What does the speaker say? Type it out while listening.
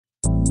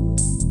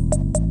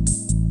Welcome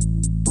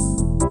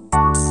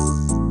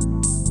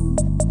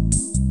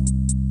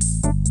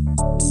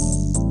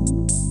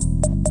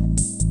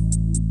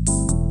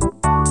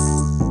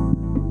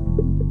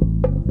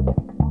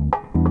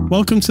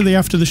to the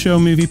After the Show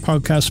Movie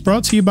Podcast,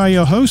 brought to you by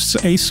your hosts,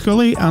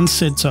 Ascully and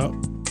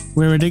Cidtalk.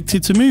 We're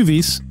addicted to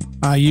movies.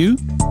 Are you?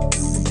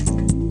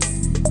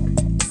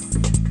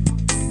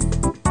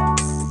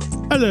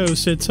 Hello,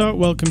 Cidtalk.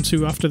 Welcome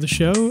to After the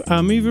Show,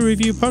 our movie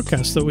review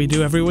podcast that we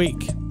do every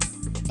week.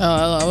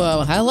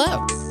 Oh,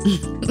 hello.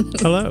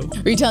 Hello.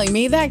 Are you telling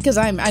me that? Because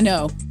I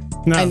know.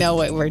 No. I know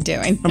what we're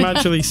doing. I'm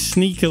actually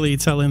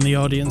sneakily telling the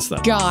audience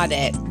that. Got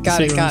it.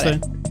 Got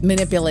it.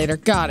 Manipulator.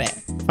 Got it.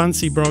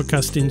 Fancy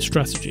broadcasting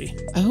strategy.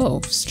 Oh,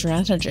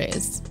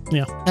 strategies.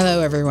 Yeah. Hello,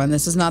 everyone.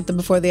 This is not the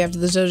before the after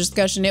the show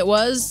discussion. It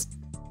was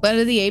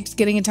Planet of the Apes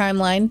getting a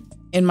timeline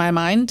in my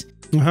mind.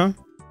 Uh-huh.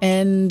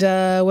 And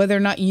whether or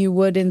not you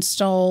would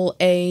install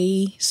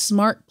a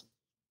smart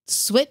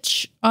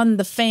switch on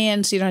the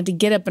fan so you don't have to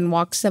get up and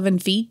walk 7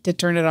 feet to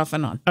turn it off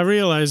and on. I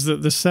realize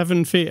that the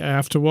 7 feet I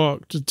have to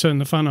walk to turn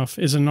the fan off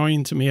is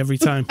annoying to me every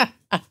time.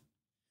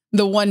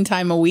 The one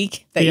time a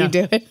week that you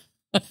do it.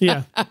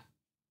 Yeah.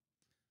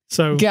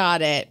 So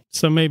got it.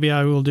 So maybe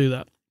I will do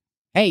that.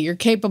 Hey, you're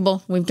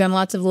capable. We've done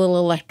lots of little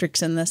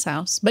electrics in this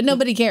house, but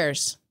nobody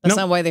cares. That's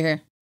not why they're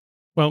here.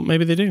 Well,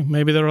 maybe they do.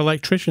 Maybe they're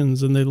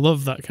electricians and they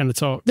love that kind of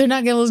talk. They're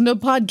not going to listen to a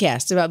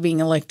podcast about being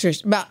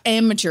about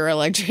amateur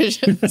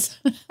electricians.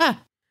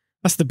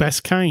 That's the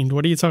best kind.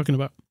 What are you talking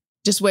about?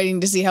 Just waiting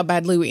to see how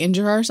badly we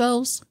injure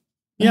ourselves.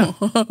 Yeah.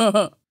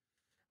 All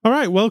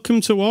right. Welcome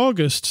to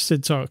August,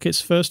 Cidtalk.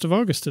 It's 1st of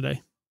August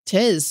today.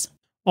 'Tis.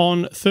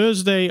 On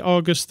Thursday,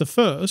 August the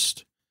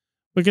 1st,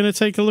 we're going to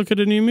take a look at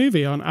a new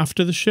movie on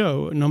After the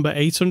Show, number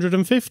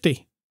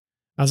 850.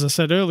 As I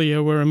said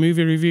earlier, we're a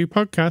movie review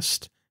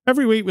podcast.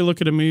 Every week we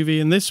look at a movie,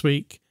 and this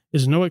week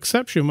is no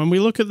exception when we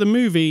look at the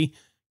movie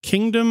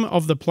Kingdom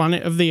of the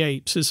Planet of the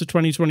Apes. It's a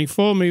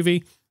 2024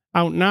 movie,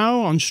 out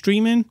now on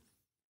streaming.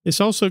 It's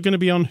also going to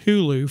be on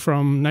Hulu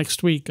from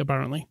next week,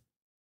 apparently.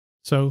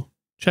 So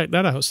check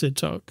that out,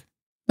 Cidtalk.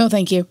 No,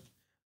 thank you.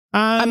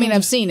 And I mean,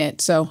 I've seen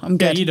it, so I'm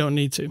good. Yeah, you don't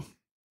need to.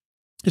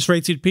 It's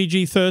rated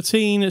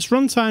PG-13. Its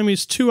runtime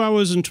is 2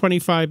 hours and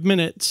 25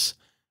 minutes.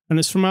 And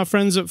it's from our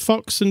friends at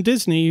Fox and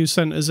Disney who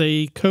sent us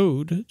a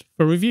code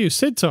for review.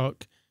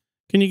 Cidtalk,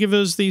 can you give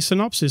us the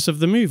synopsis of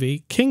the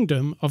movie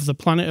Kingdom of the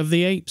Planet of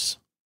the Apes?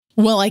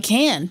 Well, I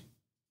can.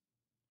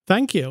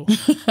 Thank you.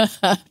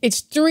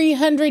 It's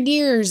 300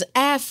 years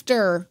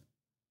after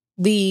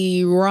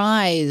the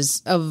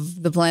rise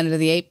of the Planet of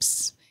the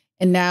Apes.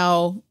 And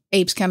now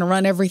apes kind of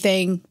run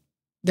everything.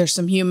 There's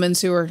some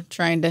humans who are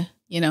trying to,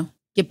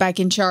 get back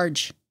in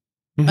charge.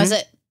 Mm-hmm. That's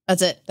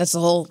it. That's the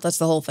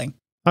whole thing.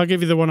 I'll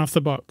give you the one off the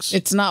box.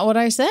 It's not what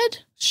I said?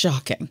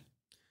 Shocking.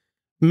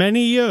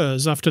 Many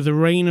years after the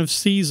reign of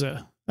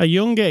Caesar, a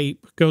young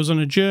ape goes on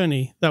a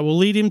journey that will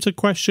lead him to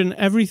question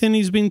everything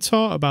he's been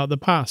taught about the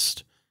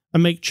past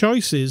and make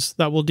choices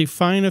that will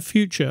define a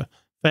future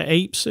for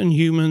apes and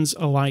humans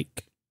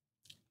alike.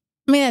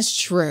 I mean, that's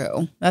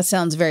true. That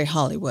sounds very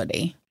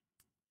Hollywoody.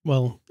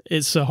 Well,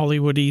 it's a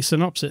Hollywoody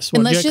synopsis. What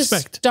and do you let's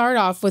expect? Just start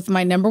off with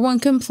my number one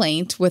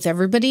complaint with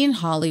everybody in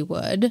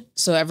Hollywood.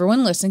 So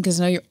everyone listen,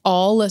 because I know you're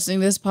all listening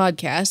to this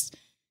podcast.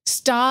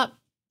 Stop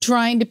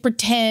trying to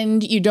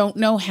pretend you don't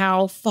know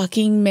how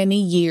fucking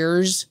many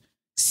years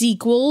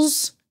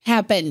sequels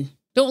happen.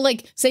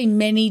 Don't say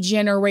many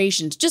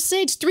generations. Just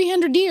say it's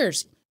 300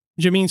 years.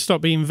 Do you mean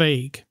stop being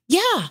vague?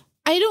 Yeah,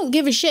 I don't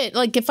give a shit.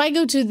 If I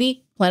go to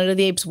the Planet of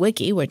the Apes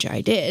wiki, which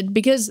I did,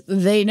 because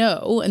they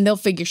know and they'll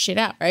figure shit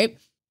out, right?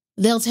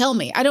 They'll tell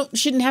me.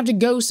 Shouldn't have to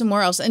go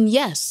somewhere else. And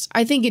yes,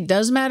 I think it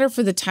does matter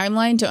for the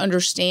timeline to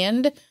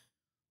understand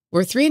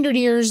we're 300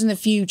 years in the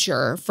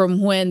future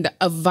from when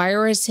a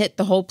virus hit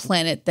the whole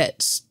planet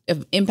that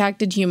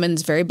impacted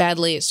humans very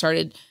badly. It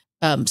started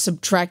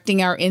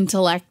subtracting our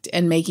intellect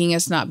and making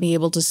us not be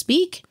able to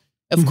speak.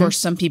 Of course,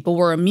 some people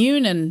were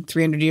immune, and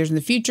 300 years in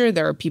the future,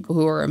 there are people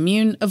who are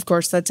immune. Of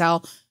course, that's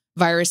how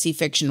virus-y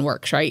fiction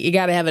works, right? You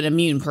got to have an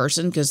immune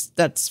person because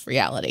that's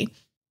reality.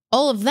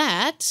 All of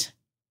that,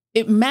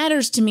 it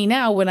matters to me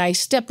now when I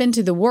step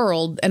into the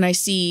world and I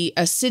see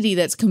a city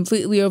that's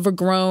completely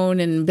overgrown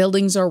and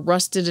buildings are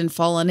rusted and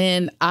fallen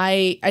in.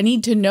 I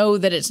need to know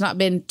that it's not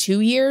been 2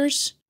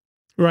 years.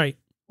 Right.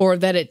 Or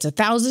that it's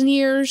 1,000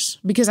 years,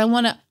 because I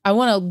want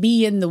to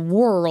be in the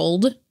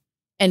world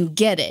and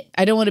get it.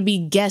 I don't want to be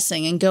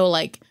guessing and go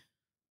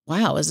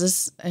wow,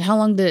 how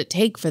long did it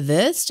take for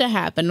this to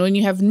happen when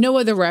you have no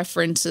other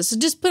references? So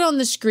just put on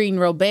the screen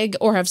real big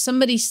or have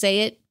somebody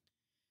say it.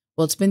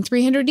 Well, it's been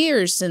 300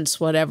 years since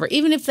whatever.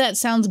 Even if that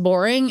sounds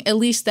boring, at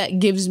least that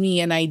gives me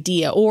an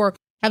idea. Or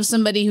have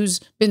somebody who's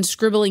been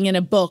scribbling in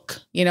a book,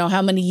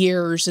 how many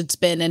years it's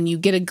been, and you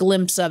get a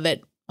glimpse of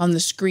it on the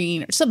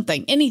screen or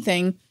something,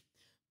 anything.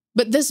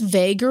 But this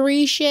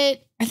vagary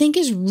shit, I think,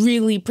 is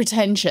really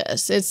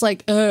pretentious. It's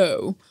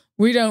oh,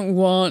 we don't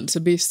want to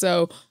be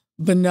so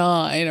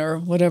benign or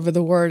whatever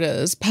the word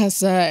is,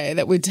 passé,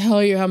 that we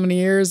tell you how many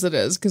years it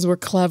is because we're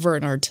clever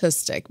and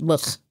artistic.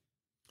 Ugh.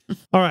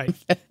 All right.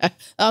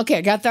 Okay,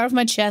 I got that off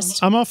my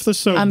chest. I'm off the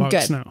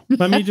soapbox good. now.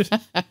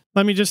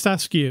 Let me just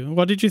ask you,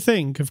 what did you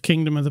think of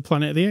Kingdom of the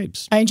Planet of the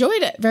Apes? I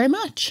enjoyed it very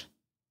much.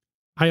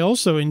 I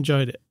also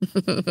enjoyed it.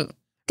 I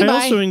Goodbye.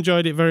 also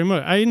enjoyed it very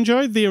much. I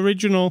enjoyed the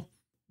original,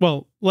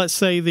 well, let's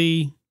say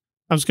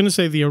I was going to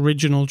say the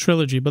original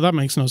trilogy, but that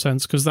makes no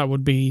sense because that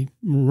would be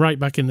right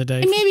back in the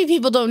day. And maybe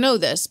people don't know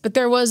this, but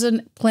there was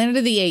a Planet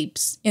of the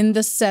Apes in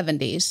the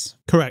 70s.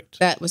 Correct.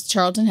 That was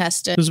Charlton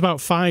Heston. There's about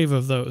 5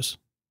 of those.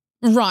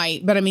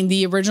 Right. But I mean,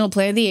 the original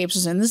Planet of the Apes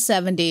was in the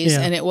 70s,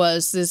 Yeah. and it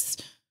was this,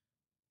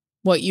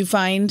 what you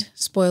find,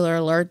 spoiler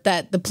alert,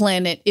 that the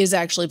planet is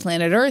actually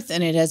planet Earth,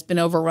 and it has been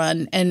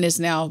overrun and is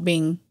now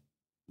being,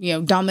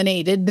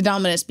 dominated. The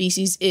dominant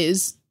species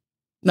is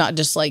not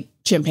just like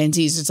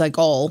chimpanzees, it's like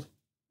all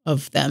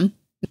of them,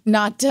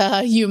 not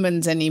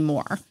humans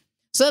anymore.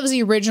 So that was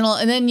the original.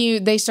 And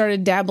then they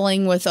started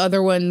dabbling with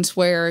other ones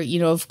where,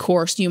 of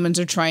course, humans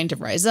are trying to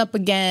rise up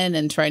again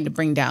and trying to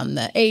bring down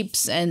the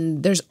apes.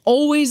 And there's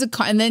always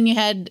and then you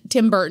had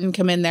Tim Burton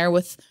come in there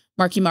with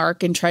Marky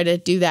Mark and try to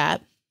do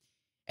that.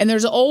 And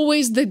there's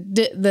always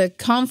the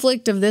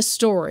conflict of this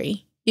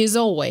story is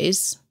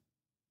always,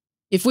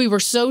 if we were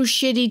so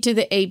shitty to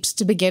the apes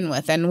to begin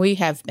with, and we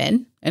have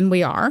been, and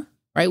we are,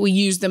 right? We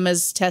use them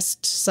as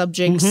test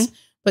subjects,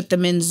 put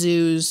them in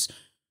zoos.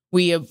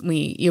 We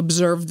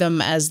observe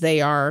them as they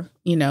are,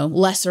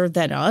 lesser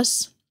than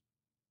us.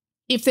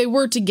 If they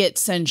were to get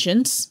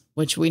sentience,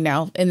 which we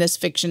now in this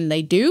fiction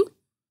they do,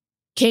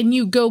 can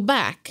you go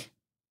back?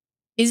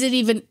 Is it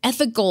even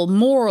ethical,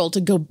 moral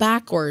to go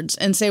backwards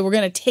and say we're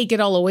going to take it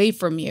all away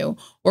from you?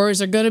 Or is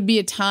there going to be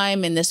a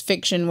time in this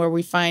fiction where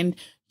we find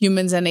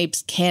humans and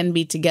apes can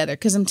be together?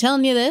 Because I'm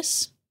telling you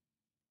this,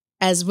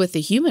 as with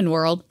the human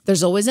world,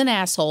 there's always an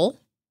asshole.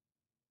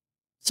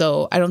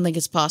 So I don't think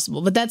it's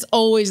possible, but that's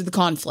always the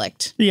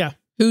conflict. Yeah.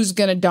 Who's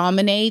going to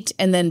dominate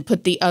and then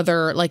put the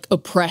other, like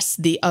oppress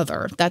the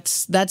other.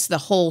 That's the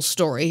whole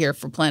story here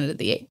for Planet of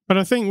the Apes. But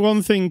I think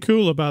one thing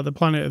cool about the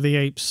Planet of the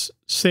Apes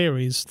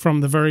series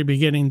from the very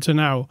beginning to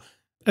now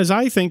is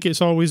I think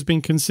it's always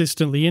been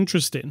consistently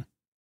interesting.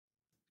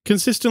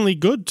 Consistently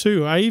good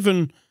too.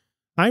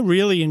 I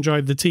really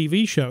enjoyed the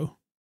TV show,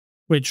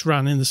 which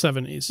ran in the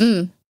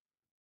 70s.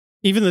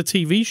 Even the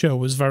TV show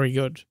was very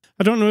good.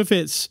 I don't know if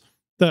it's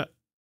that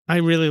I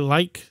really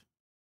like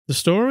the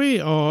story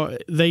or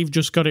they've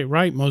just got it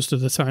right most of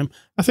the time.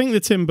 I think the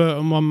Tim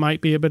Burton one might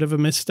be a bit of a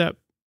misstep.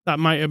 That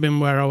might have been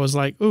where I was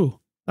like, ooh,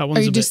 that one's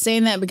Are you just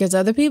saying that because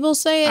other people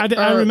say it?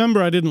 I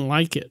remember I didn't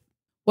like it.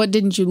 What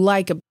didn't you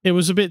like? It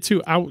was a bit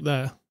too out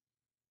there.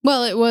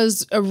 Well, it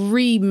was a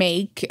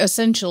remake,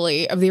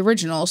 essentially, of the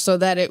original, so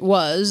that it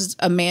was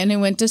a man who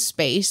went to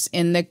space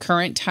in the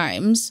current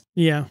times.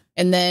 Yeah.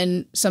 And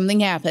then something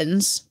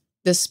happens.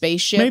 The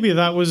spaceship Maybe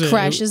that was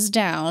crashes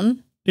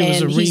down.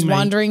 And he's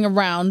wandering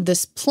around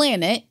this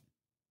planet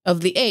of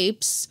the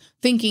apes,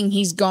 thinking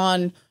he's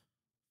gone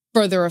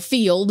further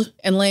afield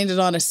and landed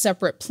on a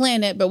separate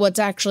planet. But what's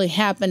actually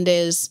happened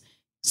is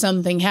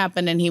something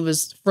happened and he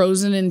was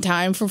frozen in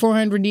time for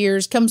 400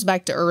 years, comes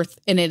back to Earth,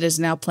 and it is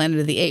now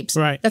Planet of the Apes.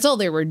 Right. That's all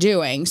they were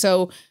doing.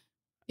 So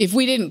if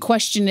we didn't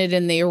question it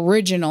in the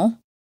original...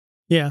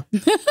 Yeah.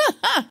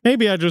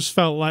 Maybe I just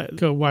felt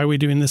like, oh, why are we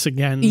doing this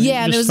again?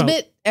 Yeah, and it was a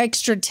bit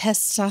extra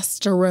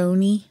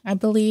testosterone-y, I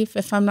believe,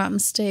 if I'm not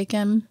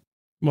mistaken.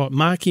 What,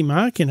 Marky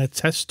Mark in a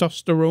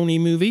testosterone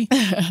movie?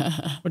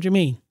 What do you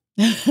mean?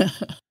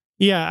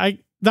 Yeah,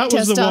 that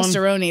was the one.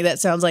 Testosterone, that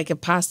sounds like a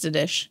pasta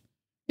dish.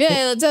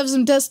 Yeah, let's have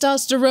some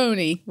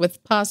testosterone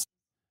with pasta.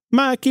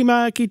 Marky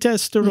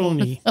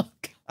testosterone. Oh,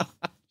 God.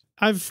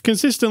 I've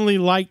consistently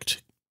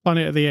liked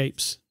Planet of the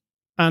Apes.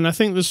 And I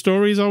think the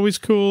story is always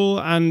cool.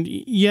 And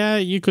yeah,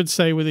 you could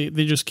say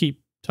they just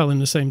keep telling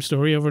the same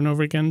story over and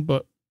over again.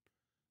 But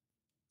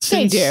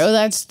they do.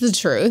 That's the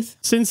truth.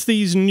 Since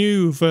these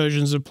new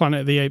versions of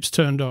Planet of the Apes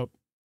turned up,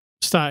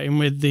 starting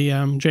with the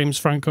James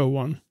Franco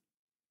one,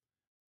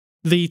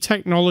 the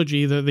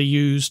technology that they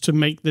use to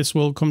make this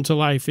world come to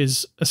life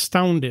is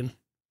astounding.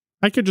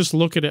 I could just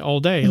look at it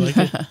all day.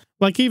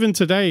 Like even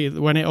today,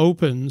 when it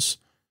opens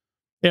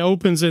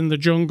in the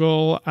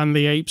jungle and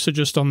the apes are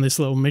just on this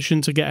little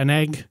mission to get an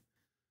egg.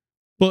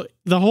 But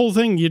the whole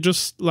thing, you're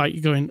just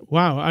like going,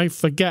 wow, I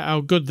forget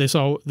how good this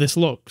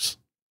looks.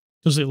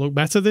 Does it look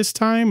better this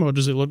time or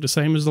does it look the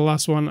same as the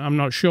last one? I'm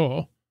not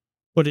sure,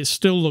 but it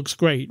still looks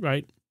great,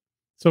 right?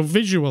 So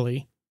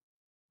visually,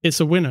 it's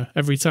a winner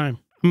every time.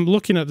 I'm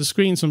looking at the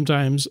screen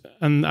sometimes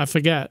and I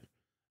forget.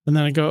 And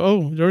then I go,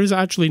 oh, there is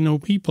actually no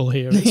people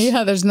here.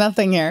 Yeah, there's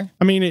nothing here.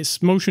 I mean,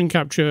 it's motion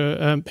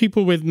capture,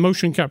 people with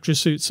motion capture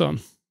suits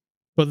on,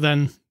 but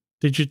then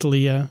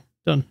digitally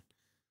done.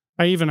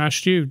 I even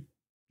asked you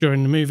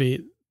during the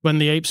movie, when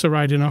the apes are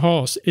riding a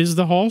horse, is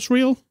the horse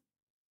real?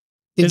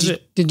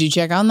 Did you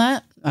check on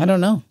that? I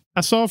don't know.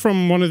 I saw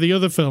from one of the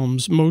other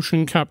films,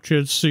 motion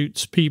captured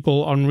suits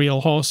people on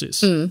real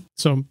horses.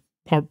 So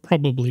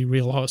probably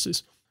real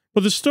horses.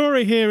 But the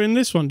story here in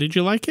this one, did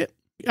you like it?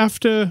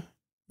 After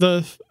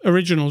the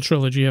original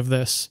trilogy of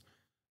this,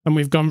 and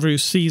we've gone through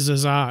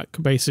Caesar's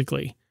arc,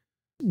 basically,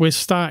 we're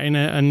starting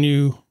a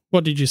new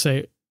What did you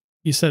say?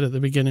 You said at the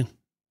beginning.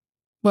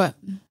 What?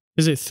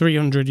 Is it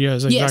 300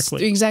 years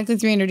exactly? Yes, exactly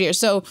 300 years.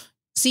 So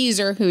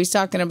Caesar, who he's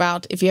talking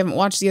about, if you haven't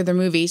watched the other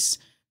movies,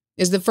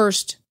 is the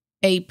first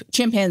ape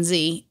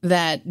chimpanzee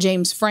that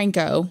James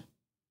Franco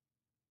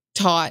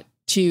taught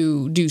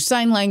to do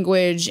sign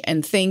language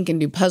and think and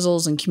do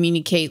puzzles and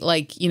communicate.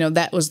 Like, you know,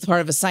 that was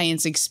part of a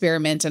science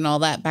experiment and all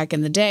that back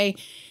in the day.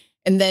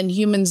 And then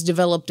humans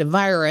developed a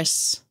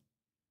virus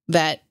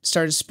that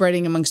started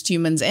spreading amongst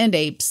humans and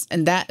apes.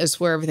 And that is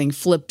where everything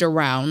flipped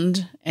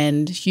around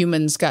and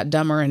humans got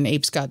dumber and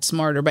apes got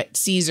smarter. But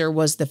Caesar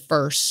was the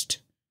first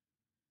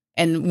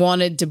and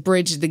wanted to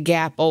bridge the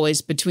gap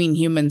always between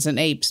humans and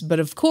apes. But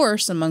of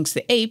course, amongst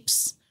the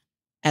apes,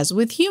 as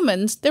with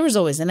humans, there was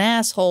always an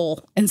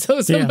asshole. And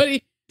so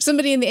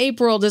somebody in the ape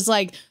world is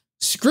like,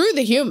 screw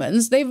the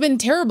humans. They've been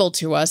terrible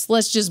to us.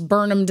 Let's just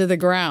burn them to the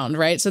ground,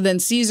 right? So then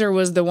Caesar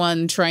was the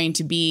one trying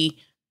to be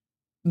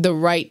the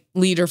right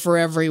leader for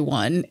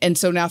everyone. And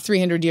so now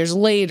 300 years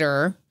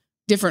later,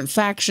 different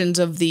factions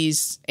of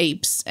these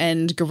apes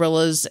and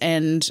gorillas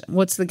and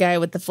what's the guy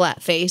with the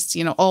flat face?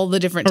 You know, all the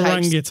different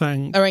types.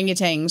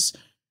 Orangutans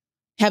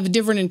have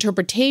different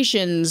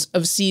interpretations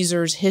of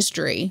Caesar's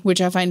history,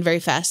 which I find very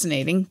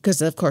fascinating because,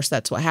 of course,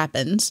 that's what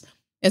happens.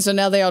 And so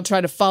now they all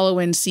try to follow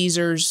in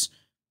Caesar's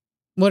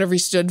whatever he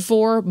stood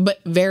for,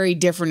 but very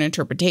different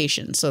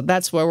interpretations. So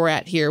that's where we're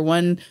at here.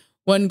 One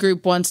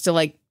group wants to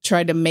like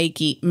try to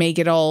make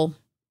it all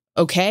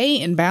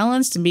okay and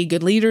balanced and be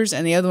good leaders,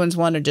 and the other ones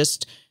want to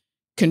just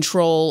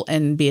control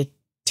and be a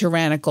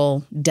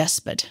tyrannical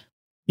despot.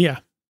 Yeah,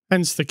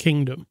 hence the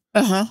kingdom.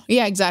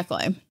 Yeah,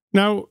 exactly.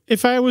 Now,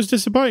 if I was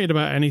disappointed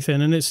about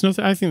anything, and it's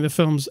nothing, I think the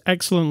film's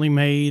excellently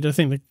made. I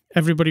think that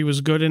everybody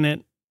was good in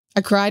it.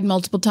 I cried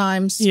multiple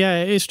times.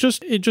 Yeah, it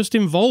just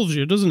involves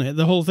you, doesn't it?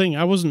 The whole thing.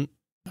 I wasn't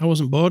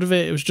bored of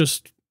it. It was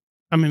just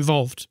I'm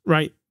involved,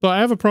 right? But I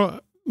have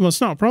well,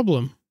 it's not a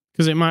problem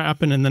because it might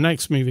happen in the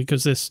next movie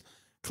because this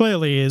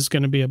clearly is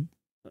going to be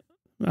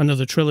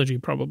another trilogy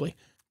probably.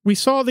 We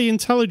saw the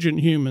intelligent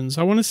humans.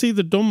 I want to see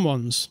the dumb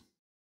ones.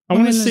 I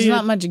want to see. There's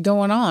not much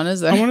going on,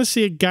 is there? I want to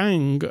see a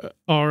gang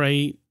or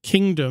a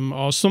kingdom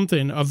or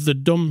something of the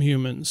dumb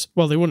humans.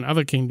 Well, they wouldn't have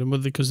a kingdom,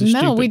 would they? Because they're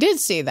stupid. No, we did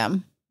see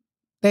them.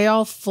 They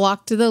all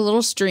flocked to the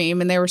little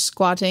stream and they were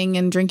squatting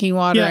and drinking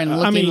water and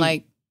looking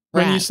like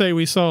rats. When you say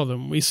we saw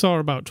them, we saw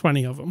about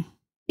 20 of them.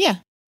 Yeah.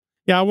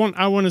 Yeah, I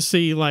want to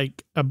see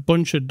like a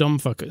bunch of dumb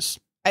fuckers.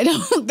 I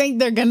don't think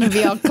they're going to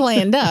be all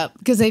claned up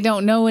because they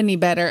don't know any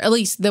better. At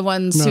least the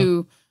ones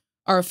who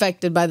are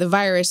affected by the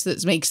virus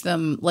that makes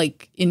them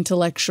like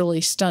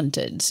intellectually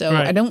stunted. So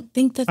I don't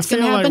think that's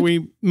going to happen. I feel like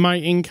we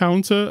might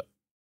encounter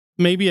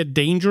maybe a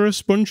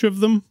dangerous bunch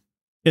of them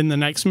in the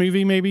next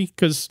movie,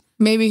 because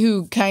maybe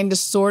who kind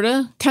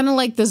of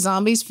like the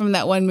zombies from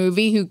that one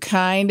movie who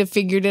kind of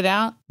figured it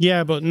out.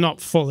 Yeah, but not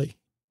fully.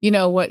 You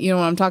know what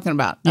I'm talking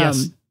about?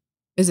 Yes.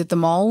 Is it the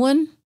mall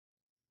one?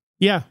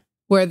 Yeah.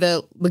 Where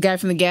the guy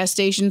from the gas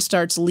station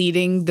starts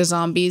leading the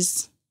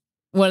zombies.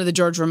 One of the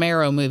George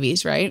Romero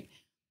movies, right?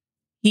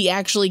 He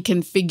actually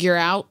can figure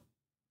out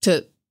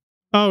to...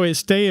 Oh,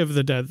 it's Day of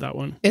the Dead, that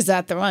one. Is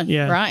that the one?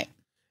 Yeah. Right.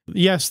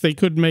 Yes, they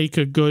could make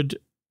a good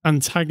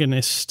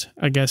antagonist,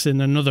 I guess, in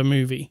another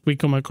movie. We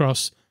come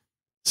across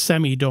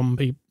semi-dumb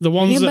people. The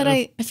ones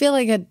I feel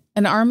like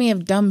an army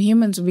of dumb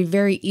humans would be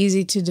very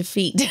easy to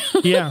defeat.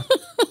 Yeah.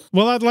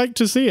 Well, I'd like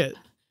to see it.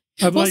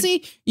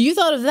 See, you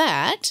thought of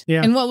that.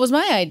 Yeah. And what was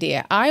my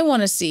idea? I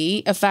want to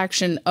see a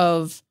faction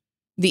of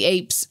the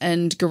apes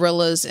and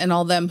gorillas and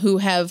all them who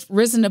have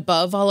risen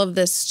above all of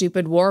this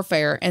stupid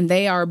warfare, and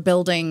they are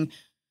building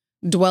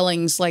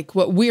dwellings like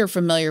what we're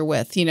familiar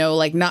with,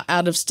 like not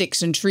out of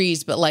sticks and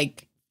trees, but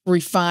like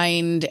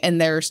refined,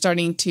 and they're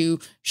starting to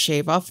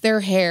shave off their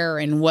hair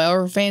and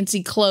wear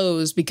fancy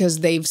clothes because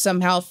they've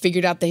somehow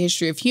figured out the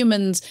history of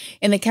humans,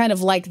 and they kind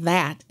of like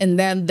that. And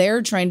then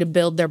they're trying to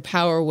build their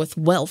power with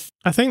wealth.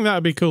 I think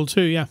that'd be cool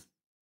too, yeah.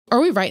 Are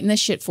we writing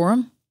this shit for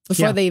them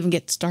before they even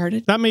get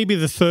started? That may be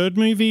the third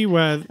movie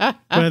where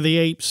the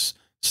apes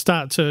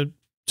start to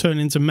turn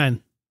into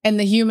men. And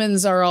the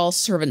humans are all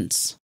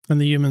servants. And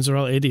the humans are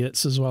all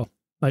idiots as well.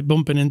 Like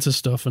bumping into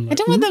stuff and like, I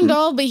don't want them to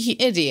all be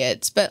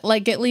idiots, but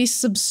like at least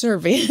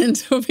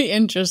subservient would be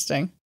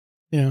interesting.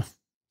 Yeah.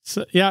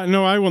 So, yeah,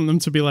 no, I want them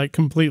to be like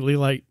completely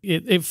like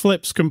it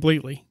flips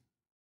completely.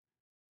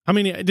 I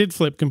mean, it did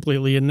flip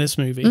completely in this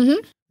movie.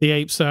 Mm-hmm. The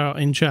apes are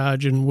in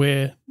charge and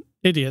we're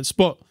idiots.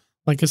 But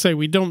like I say,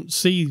 we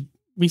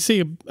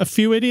see a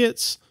few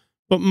idiots,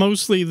 but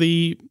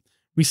mostly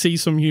we see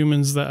some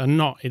humans that are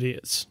not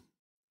idiots.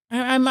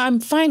 I'm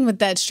fine with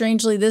that.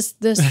 Strangely, this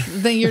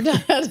thing your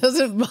dad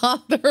doesn't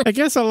bother. I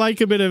guess I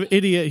like a bit of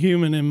idiot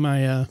human in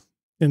my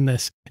in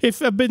this.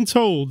 If I've been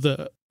told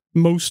that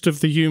most of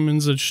the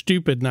humans are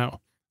stupid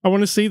now, I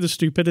want to see the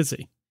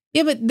stupidity.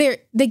 Yeah, but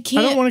they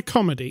can't. I don't want a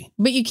comedy.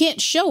 But you can't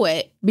show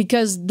it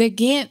because they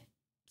can't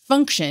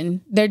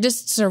function. They're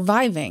just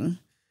surviving.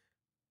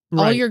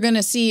 Right. All you're going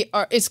to see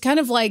it's kind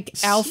of like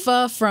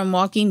Alpha from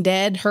Walking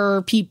Dead,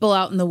 her people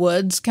out in the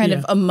woods, kind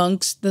of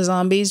amongst the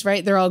zombies,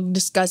 right? They're all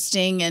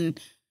disgusting and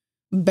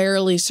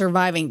barely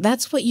surviving.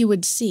 That's what you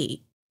would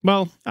see.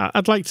 Well,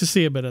 I'd like to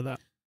see a bit of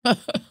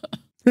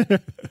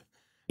that.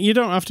 You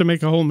don't have to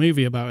make a whole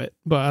movie about it,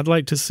 but I'd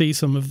like to see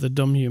some of the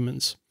dumb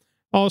humans.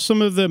 Or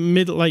some of the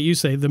like you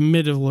say, the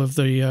middle of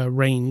the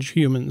range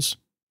humans.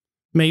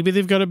 Maybe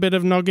they've got a bit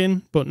of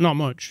noggin, but not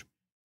much.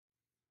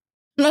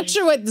 I'm not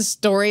sure what the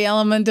story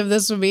element of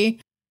this would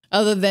be,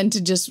 other than to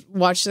just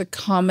watch the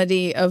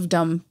comedy of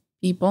dumb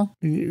people.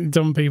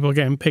 Dumb people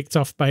getting picked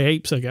off by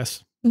apes, I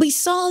guess. We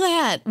saw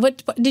that.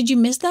 What did you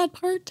miss that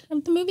part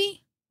of the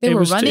movie? They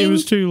were running. It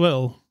was too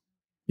little.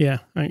 Yeah,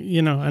 I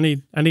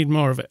need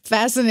more of it.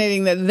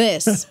 Fascinating that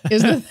this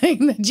is the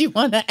thing that you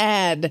want to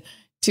add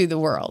to the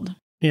world.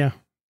 Yeah.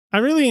 I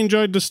really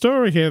enjoyed the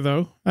story here,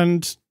 though,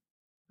 and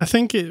I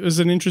think it was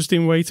an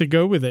interesting way to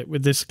go with it,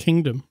 with this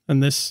kingdom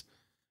and this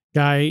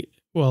guy,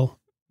 well,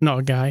 not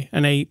a guy,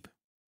 an ape.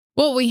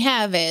 What we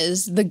have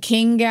is the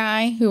king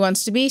guy who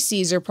wants to be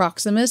Caesar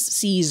Proximus,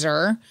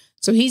 Caesar.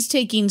 So he's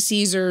taking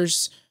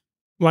Caesar's...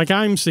 Like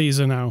I'm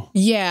Caesar now.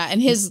 Yeah, and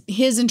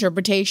his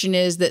interpretation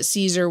is that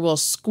Caesar will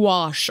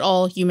squash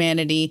all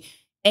humanity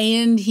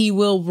and he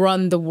will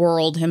run the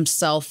world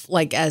himself,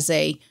 like as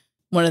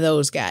one of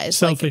those guys.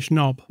 Selfish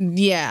knob.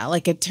 Yeah,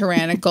 like a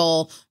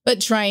tyrannical,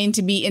 but trying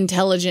to be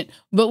intelligent.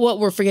 But what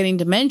we're forgetting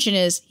to mention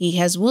is he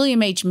has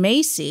William H.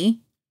 Macy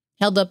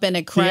held up in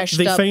a crashed up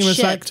ship. The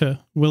famous actor,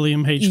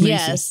 William H. Macy.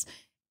 Yes,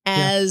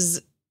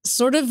 as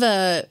sort of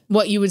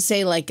what you would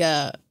say like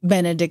a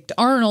Benedict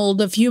Arnold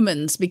of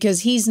humans,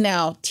 because he's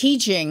now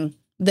teaching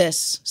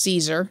this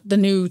Caesar, the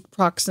new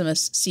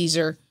Proximus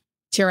Caesar,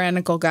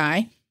 tyrannical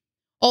guy,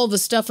 all the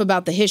stuff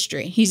about the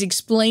history. He's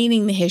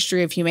explaining the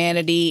history of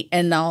humanity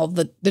and all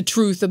the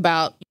truth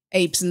about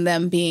apes and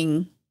them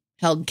being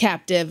held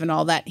captive and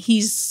all that.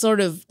 He's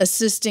sort of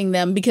assisting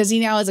them because he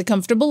now has a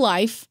comfortable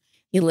life.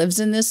 He lives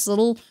in this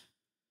little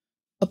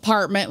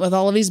apartment with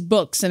all of his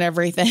books and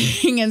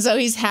everything. And so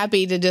he's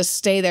happy to just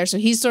stay there. So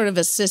he's sort of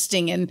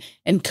assisting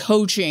and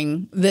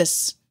coaching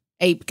this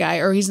ape guy,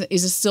 or he's a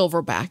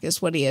silverback is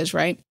what he is,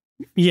 right?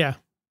 Yeah.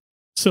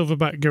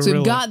 Silverback gorilla. So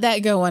we've got that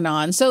going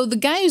on. So the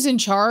guy who's in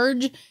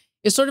charge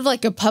is sort of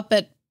like a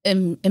puppet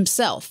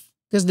himself,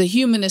 because the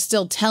human is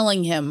still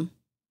telling him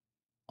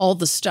all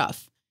the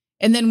stuff.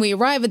 And then we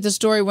arrive at the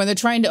story when they're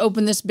trying to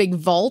open this big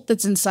vault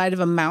that's inside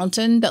of a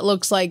mountain that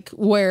looks like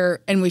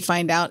and we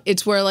find out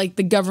it's where like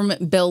the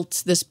government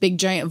built this big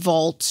giant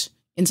vault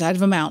inside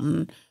of a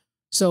mountain.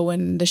 So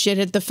when the shit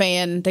hit the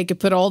fan, they could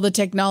put all the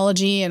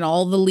technology and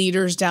all the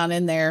leaders down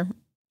in there.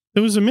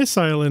 There was a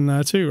missile in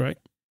there too, right?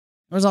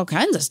 There was all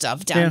kinds of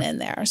stuff down in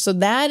there. So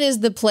that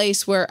is the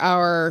place where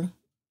our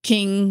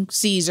King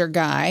Caesar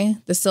guy,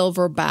 the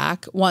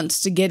silverback,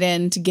 wants to get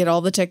in to get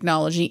all the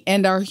technology.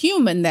 And our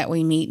human that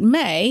we meet,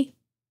 May,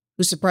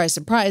 who, surprise,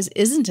 surprise,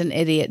 isn't an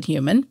idiot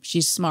human.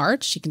 She's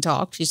smart. She can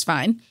talk. She's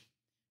fine.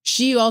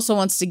 She also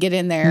wants to get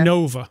in there.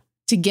 Nova.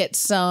 To get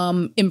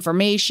some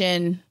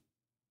information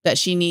that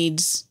she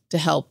needs to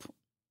help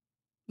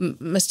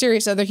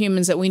mysterious other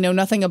humans that we know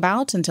nothing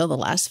about until the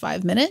last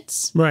 5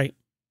 minutes. Right.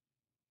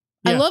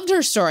 Yeah. I loved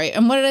her story.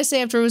 And what did I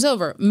say after it was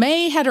over?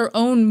 May had her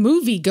own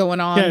movie going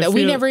on that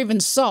we never even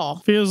saw.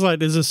 Feels like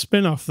there's a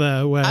spin-off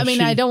there where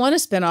I don't want a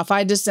spin-off.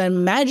 I just am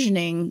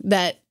imagining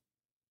that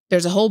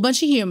there's a whole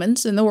bunch of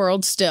humans in the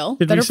world still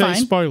that are fine. Did we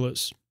say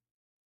spoilers?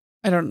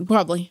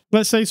 Probably.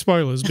 Let's say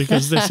spoilers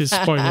because this is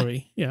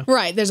spoilery. Yeah.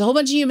 Right. There's a whole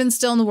bunch of humans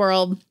still in the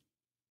world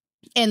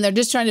and they're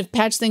just trying to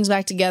patch things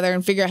back together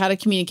and figure out how to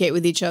communicate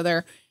with each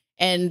other.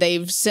 And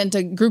they've sent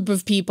a group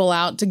of people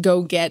out to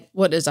go get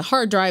what is a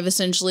hard drive,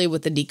 essentially,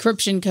 with the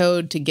decryption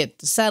code to get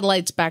the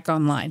satellites back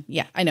online.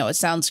 Yeah, I know it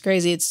sounds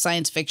crazy. It's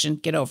science fiction.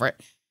 Get over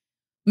it.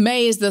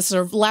 May is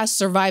the last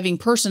surviving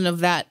person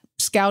of that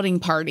scouting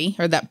party,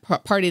 or that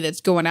party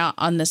that's going out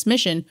on this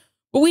mission.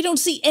 But we don't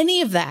see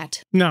any of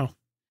that. No.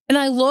 And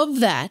I love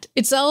that.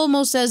 It's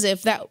almost as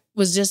if that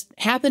was just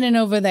happening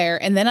over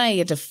there. And then I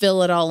get to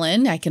fill it all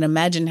in. I can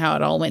imagine how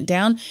it all went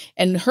down.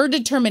 And her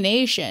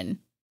determination...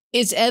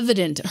 It's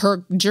evident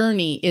her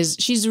journey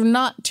she's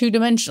not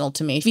two-dimensional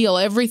to me. I feel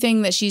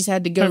everything that she's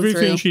had to go through.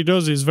 Everything she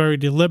does is very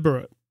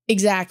deliberate.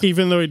 Exactly.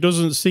 Even though it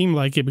doesn't seem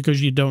like it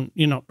because you're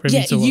not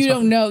privy to what's you don't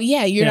happening. know.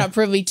 Yeah, you're not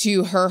privy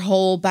to her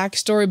whole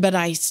backstory, but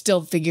I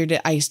still figured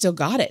it. I still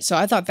got it. So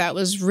I thought that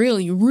was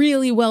really,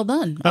 really well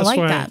done. I like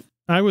that.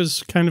 I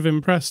was kind of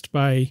impressed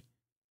by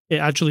it.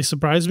 Actually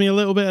surprised me a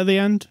little bit at the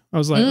end. I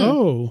was like,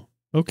 oh,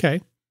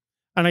 okay.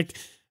 And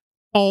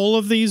all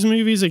of these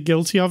movies are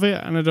guilty of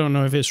it, and I don't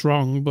know if it's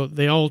wrong, but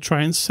they all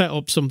try and set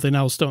up something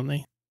else, don't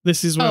they?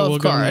 This is where we'll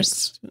go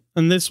next.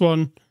 And this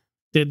one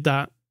did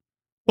that.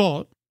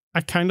 But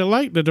I kind of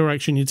like the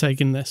direction you're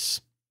taking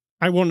this.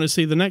 I want to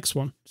see the next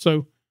one.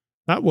 So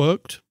that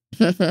worked.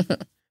 I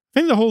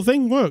think the whole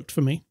thing worked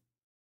for me.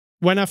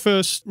 When I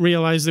first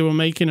realized they were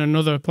making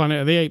another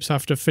Planet of the Apes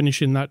after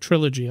finishing that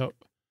trilogy up,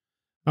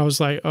 I was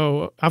like,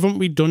 oh, haven't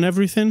we done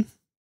everything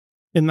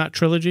in that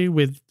trilogy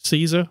with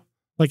Caesar?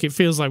 Like, it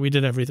feels like we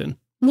did everything.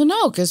 Well,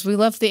 no, because we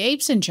left the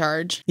apes in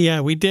charge.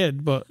 Yeah, we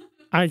did, but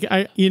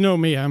I you know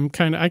me, I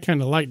kind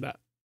of like that.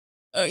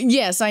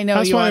 Yes, I know.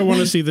 That's why I want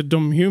to see the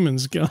dumb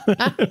humans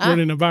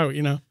running about,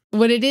 you know.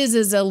 What it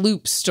is a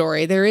loop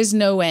story. There is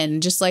no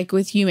end, just like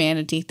with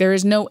humanity. There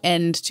is no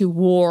end to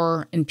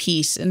war and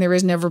peace, and there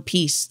is never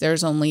peace.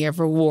 There's only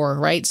ever war,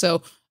 right?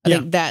 So I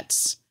think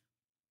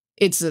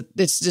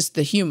it's just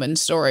the human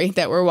story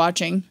that we're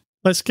watching.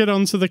 Let's get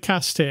on to the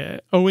cast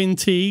here. Owen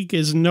Teague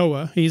is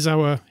Noah. He's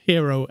our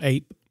hero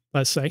ape,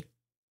 let's say.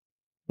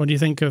 What do you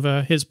think of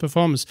his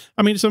performance?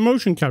 I mean, it's a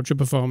motion capture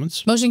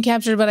performance. Motion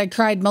captured, but I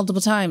cried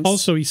multiple times.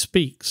 Also, he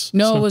speaks.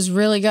 Noah was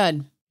really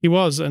good. He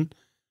was, and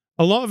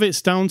a lot of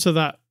it's down to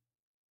that,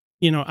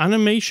 you know,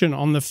 animation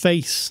on the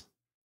face.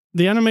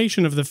 The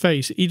animation of the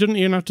face, he doesn't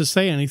even have to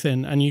say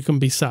anything, and you can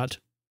be sad.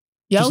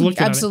 Yeah,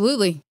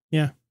 absolutely.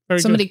 Yeah,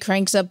 Somebody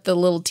cranks up the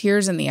little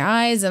tears in the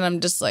eyes, and I'm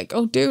just like,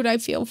 oh, dude, I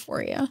feel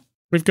for you.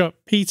 We've got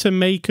Peter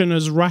Macon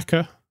as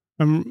Raka.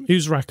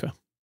 Who's Raka?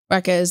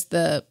 Raka is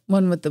the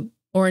one with the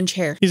orange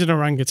hair. He's an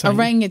orangutan.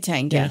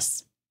 Orangutan,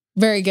 yes.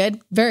 Very good.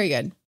 Very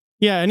good.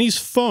 Yeah, and he's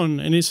fun,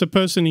 and it's a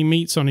person he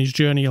meets on his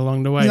journey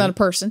along the way. He's not a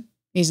person.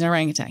 He's an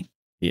orangutan.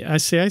 Yeah, I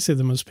see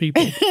them as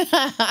people. You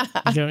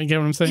get what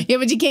I'm saying? Yeah,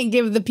 but you can't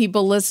give the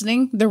people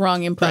listening the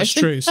wrong impression.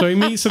 That's true. So he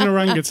meets an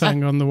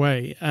orangutan on the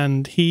way,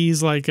 and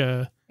he's like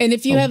a... And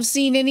if you have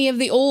seen any of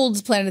the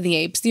old Planet of the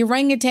Apes, the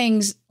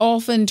orangutans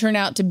often turn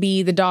out to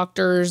be the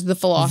doctors, the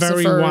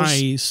philosophers. Very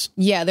wise.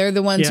 Yeah, they're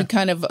the ones who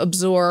kind of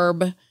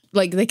absorb,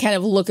 like they kind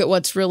of look at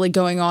what's really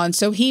going on.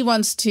 So he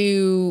wants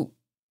to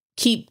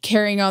keep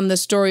carrying on the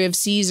story of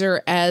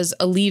Caesar as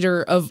a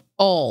leader of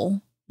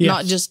all,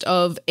 not just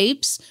of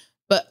apes,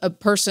 but a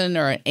person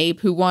or an ape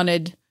who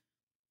wanted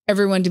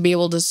everyone to be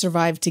able to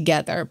survive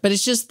together. But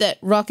it's just that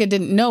Raka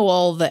didn't know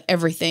all the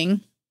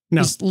everything.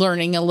 No. He's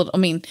learning a little. I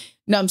mean,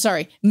 no, I'm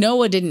sorry.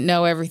 Noah didn't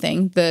know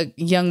everything. The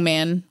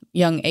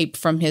young ape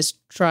from his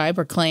tribe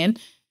or clan.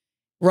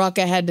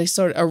 Raka had to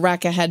sort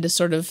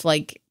of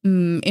like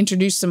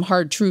introduce some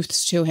hard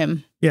truths to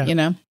him. Yeah. You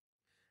know?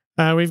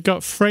 We've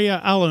got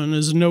Freya Allen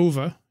as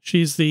Nova.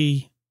 She's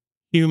the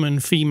human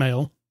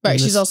female. Right.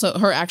 She's also,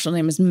 her actual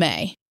name is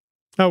May.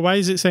 Oh, why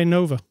does it say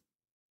Nova?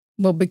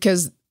 Well,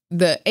 because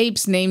the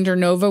apes named her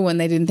Nova when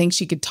they didn't think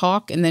she could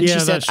talk. And then she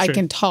said, I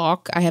can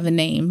talk. I have a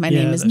name. My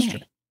name is May. True.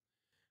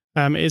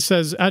 It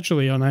says,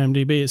 actually on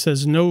IMDb, it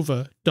says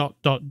Nova ...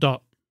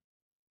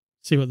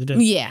 See what they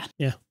did? Yeah.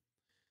 Yeah.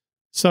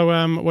 So,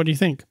 what do you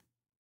think?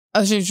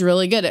 Oh, she's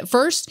really good. At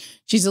first,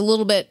 she's a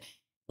little bit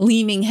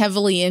leaning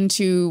heavily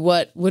into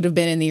what would have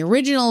been in the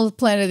original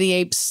Planet of the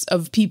Apes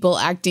of people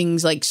acting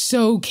like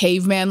so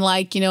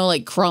caveman-like, you know,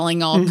 like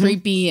crawling all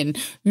creepy and...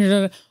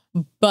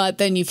 But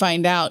then you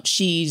find out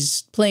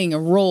she's playing a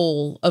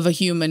role of a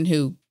human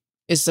who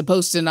is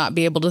supposed to not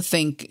be able to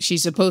think.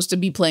 She's supposed to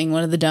be playing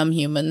one of the dumb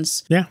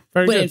humans. Yeah,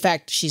 very good. But in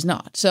fact, she's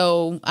not.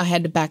 So I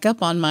had to back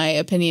up on my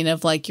opinion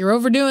of like, you're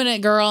overdoing it,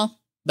 girl.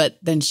 But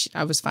then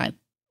I was fine.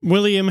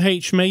 William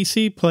H.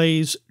 Macy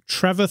plays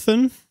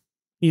Trevathan.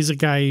 He's a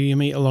guy you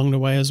meet along the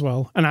way as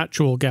well. An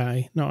actual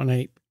guy, not an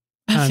ape.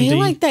 I feel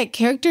like that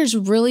character's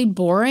really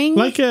boring.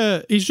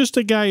 He's just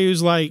a guy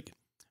who's like,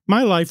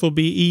 my life will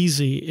be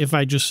easy if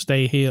I just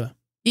stay here.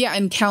 Yeah,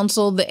 and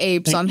counsel the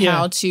apes on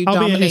how to dominate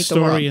the world. I'll be a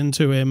historian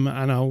to him,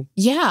 and I'll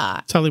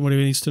tell him what he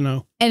needs to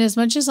know. And as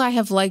much as I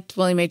have liked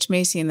William H.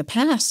 Macy in the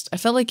past, I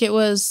felt like it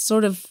was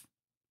sort of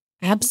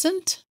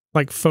absent.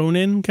 Like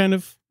phone-in, kind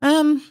of?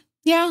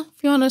 Yeah,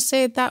 if you want to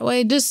say it that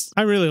way.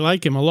 I really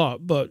like him a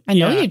lot, but... I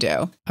know you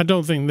do. I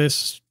don't think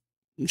this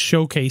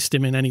showcased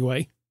him in any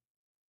way.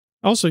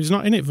 Also, he's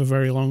not in it for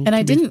very long. And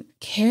I didn't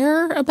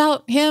care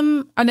about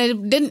him, and I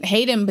didn't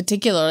hate him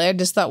particularly. I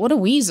just thought, what a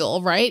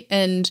weasel, right?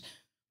 And...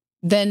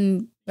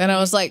 Then I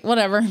was like,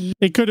 whatever.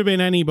 It could have been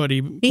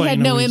anybody. He had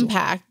no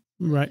impact.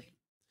 Right.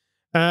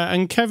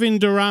 And Kevin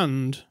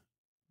Durand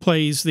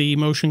plays the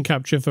motion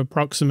capture for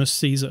Proximus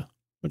Caesar.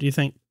 What do you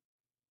think?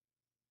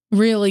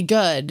 Really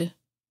good.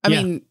 I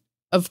mean,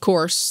 of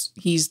course,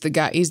 he's the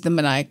guy. He's the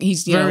maniac.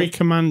 He's very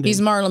commanding.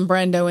 He's Marlon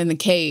Brando in the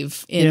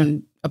cave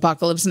in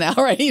Apocalypse Now,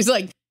 right? He's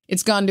like,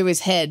 it's gone to his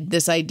head,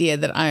 this idea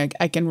that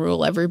I can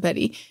rule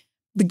everybody.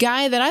 The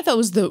guy that I thought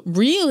was the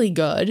really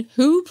good,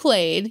 who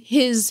played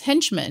his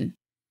henchman.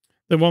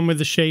 The one with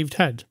the shaved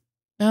head.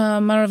 I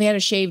don't know if he had a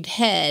shaved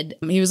head.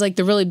 He was like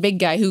the really big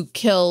guy who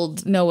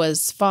killed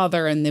Noah's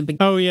father and the big...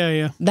 Oh,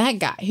 yeah. That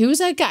guy. Who was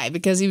that guy?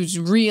 Because he was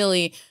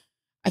really...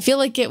 I feel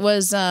like it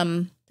was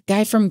the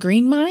guy from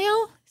Green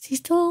Mile. Is he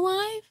still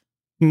alive?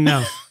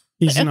 No,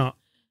 he's not.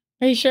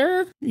 Are you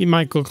sure?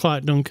 Michael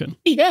Clark Duncan.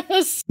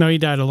 Yes. No, he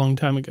died a long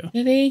time ago.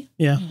 Did he?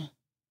 Yeah.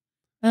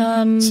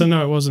 So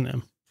no, it wasn't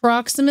him.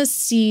 Proximus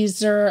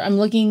Caesar. I'm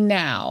looking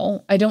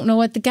now. I don't know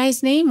what the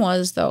guy's name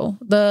was, though.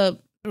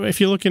 If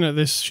you're looking at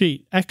this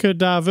sheet, Eka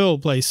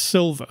Darville plays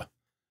Silver.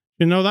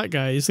 You know that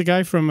guy? He's the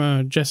guy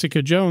from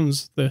Jessica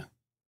Jones, the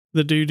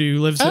dude who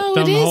lives down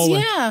the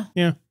hallway.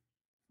 Yeah.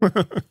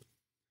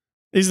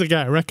 He's the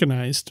guy I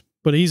recognized,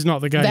 but he's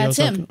not the guy. That's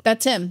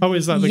him. Oh,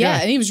 is that the guy?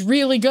 Yeah, and he was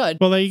really good.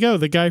 Well, there you go.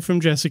 The guy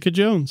from Jessica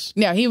Jones.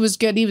 Yeah, he was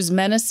good. He was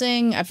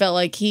menacing. I felt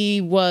like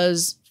he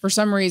was... For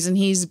some reason,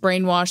 he's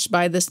brainwashed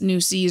by this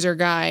new Caesar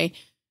guy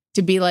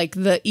to be like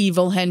the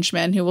evil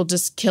henchman who will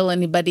just kill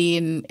anybody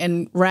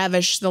and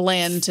ravish the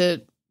land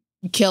to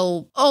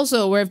kill.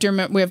 Also, we have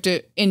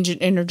to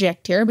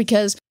interject here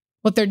because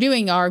what they're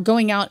doing are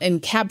going out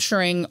and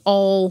capturing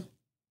all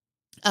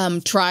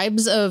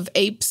tribes of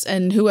apes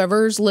and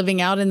whoever's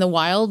living out in the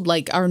wild,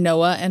 like our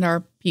Noah and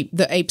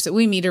the apes that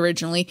we meet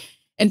originally,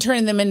 and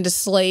turning them into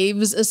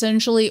slaves,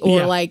 essentially,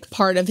 or like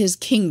part of his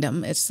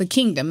kingdom. It's the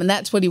kingdom, and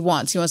that's what he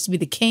wants. He wants to be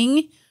the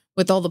king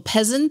with all the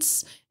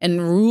peasants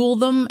and rule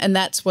them, and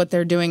that's what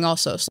they're doing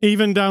also.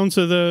 Even down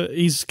to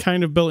he's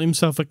kind of built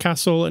himself a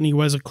castle and he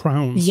wears a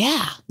crown.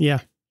 Yeah.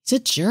 Yeah. He's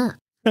a jerk.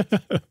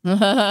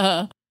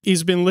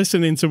 He's been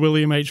listening to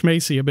William H.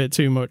 Macy a bit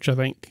too much, I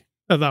think,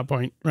 at that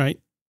point, right?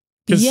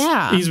 Because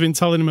he's been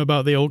telling him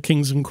about the old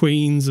kings and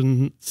queens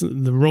and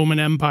the Roman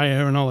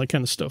Empire and all that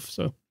kind of stuff.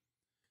 So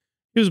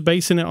he was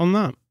basing it on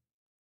that.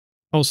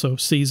 Also,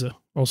 Caesar,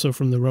 also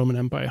from the Roman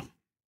Empire.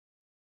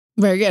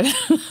 Very good.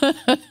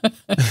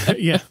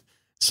 Yeah.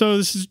 So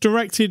this is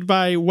directed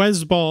by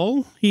Wes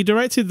Ball. He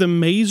directed the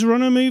Maze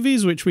Runner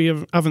movies, which we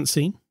haven't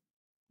seen,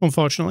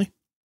 unfortunately.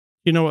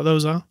 You know what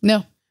those are?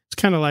 No. It's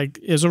kind of like,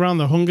 it's around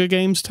the Hunger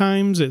Games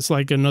times. It's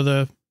like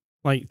another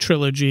like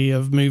trilogy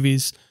of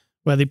movies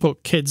where they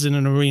put kids in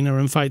an arena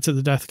and fight to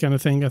the death kind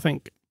of thing, I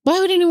think. Why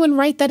would anyone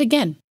write that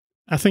again?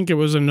 I think it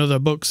was another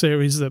book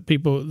series that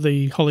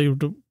the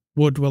Hollywood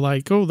were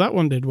like, oh, that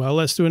one did well,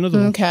 let's do another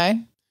one. Okay.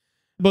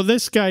 But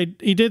this guy,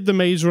 he did the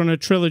Maze Runner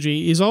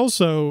trilogy. He's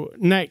also,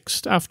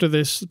 next, after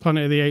this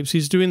Planet of the Apes,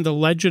 he's doing the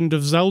Legend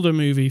of Zelda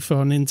movie for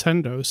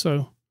Nintendo.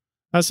 So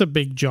that's a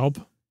big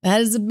job.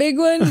 That is a big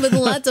one with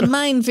lots of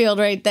minefield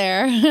right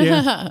there.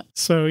 Yeah.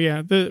 So,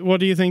 yeah. What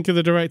do you think of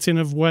the directing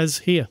of Wes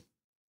here?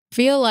 I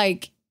feel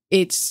like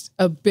it's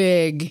a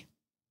big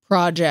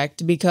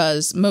project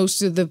because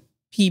most of the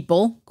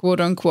people, quote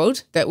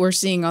unquote, that we're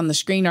seeing on the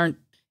screen aren't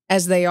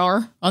as they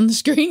are on the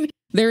screen.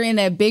 They're in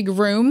a big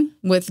room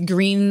with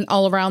green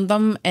all around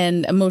them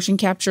and a motion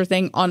capture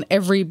thing on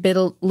every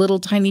little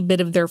tiny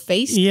bit of their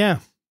face. Yeah.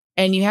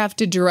 And you have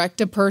to direct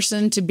a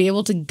person to be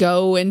able to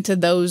go into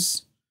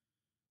those,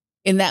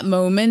 in that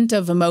moment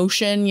of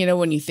emotion, you know,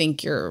 when you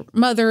think your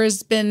mother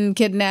has been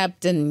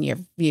kidnapped and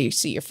you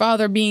see your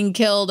father being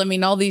killed. I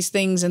mean, all these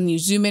things, and you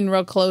zoom in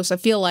real close. I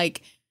feel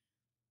like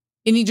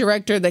any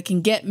director that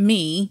can get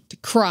me to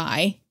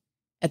cry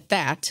at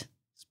that,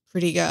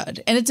 pretty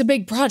good. And it's a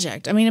big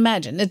project. I mean,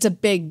 imagine, it's a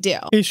big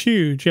deal. It's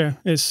huge, yeah.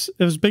 It's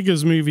as big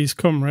as movies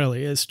come,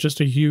 really. It's just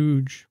a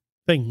huge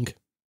thing,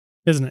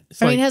 isn't it?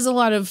 I mean, it has a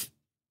lot of...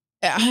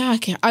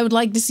 I would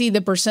like to see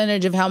the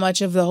percentage of how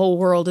much of the whole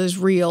world is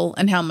real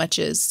and how much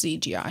is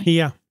CGI.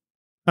 Yeah.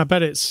 I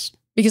bet it's...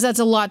 Because that's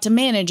a lot to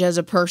manage as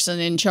a person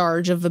in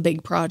charge of a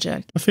big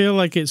project. I feel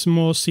like it's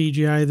more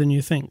CGI than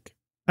you think.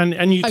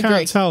 And you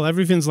can't tell.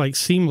 Everything's like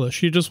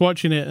seamless. You're just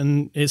watching it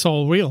and it's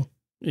all real.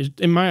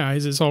 In my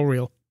eyes, it's all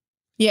real.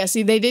 Yeah,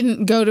 see, they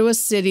didn't go to a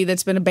city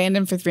that's been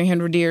abandoned for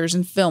 300 years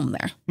and film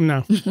there.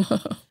 No.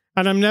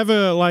 And I'm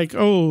never like,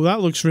 oh, that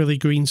looks really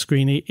green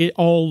screeny. It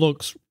all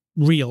looks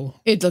real.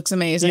 It looks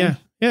amazing. Yeah.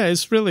 Yeah,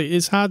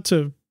 it's hard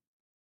to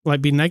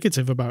like be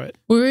negative about it.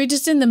 Were we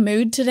just in the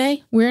mood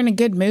today? We're in a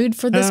good mood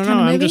for this kind of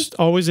movie? I'm just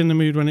always in the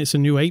mood when it's a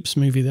new Apes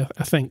movie,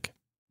 I think.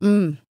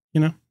 You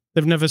know?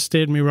 They've never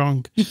steered me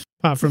wrong,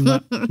 apart from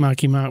that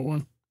Marky Mark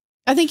one.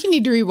 I think you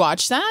need to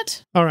rewatch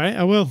that. All right,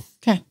 I will.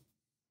 Okay.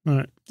 All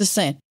right. Just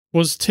saying.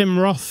 Was Tim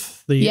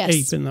Roth the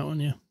ape in that one?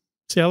 Yeah.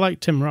 See, I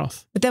like Tim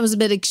Roth. But that was a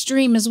bit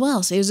extreme as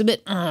well. So he was a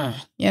bit,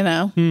 you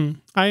know.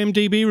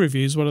 IMDB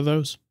Reviews, what are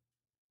those?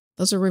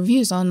 Those are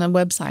reviews on the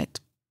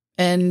website.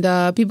 And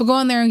people go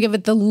on there and give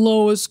it the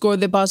lowest score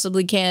they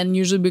possibly can,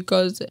 usually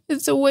because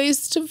it's a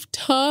waste of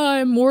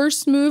time.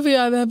 Worst movie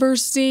I've ever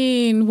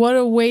seen. What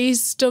a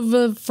waste of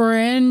a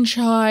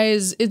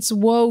franchise. It's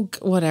woke.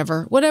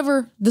 Whatever.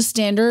 Whatever the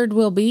standard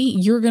will be,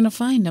 you're going to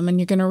find them and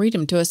you're going to read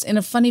them to us in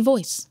a funny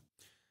voice.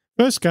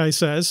 First guy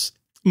says,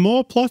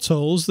 more plot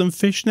holes than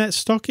fishnet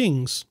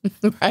stockings.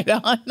 Right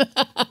on.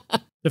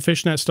 The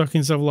fishnet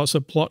stockings have lots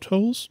of plot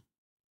holes?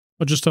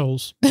 Or just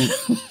holes?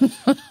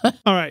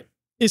 All right.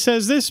 It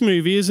says this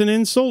movie is an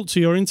insult to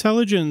your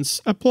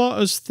intelligence. A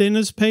plot as thin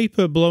as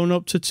paper blown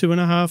up to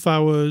 2.5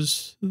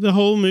 hours. The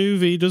whole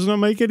movie does not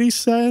make any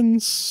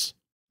sense.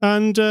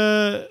 And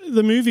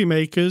the movie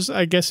makers,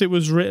 I guess it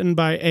was written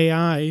by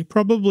AI,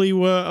 probably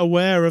were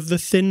aware of the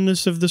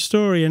thinness of the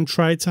story and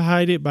tried to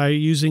hide it by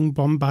using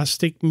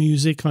bombastic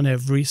music on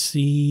every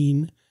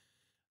scene.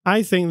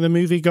 I think the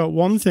movie got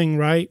one thing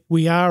right.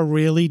 We are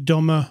really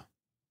dumber.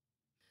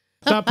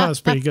 That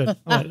part's pretty good.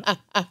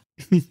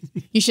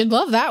 You should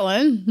love that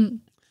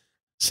one.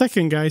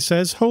 Second guy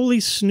says, holy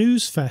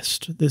snooze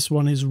fest. This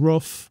one is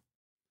rough.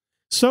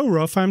 So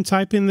rough, I'm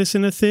typing this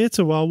in a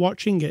theatre while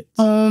watching it.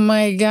 Oh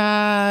my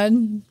God.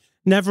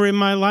 Never in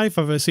my life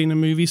have I seen a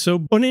movie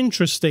so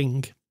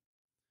uninteresting.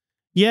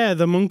 Yeah,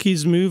 the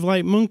monkeys move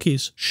like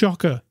monkeys.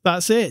 Shocker.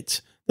 That's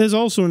it. There's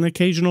also an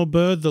occasional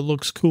bird that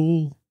looks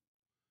cool.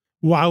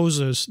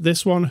 Wowzers,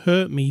 this one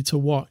hurt me to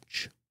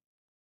watch.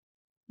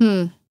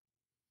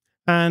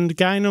 And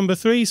guy number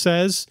 3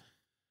 says,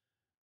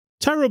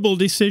 Terrible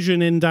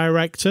decision in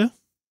director.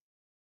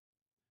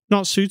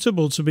 Not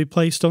suitable to be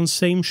placed on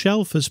same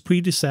shelf as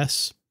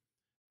predecessor.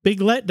 Big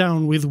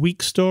letdown with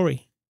weak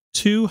story.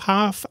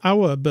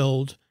 2.5-hour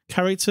build.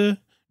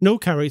 No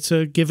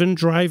character given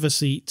driver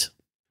seat.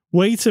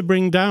 Way to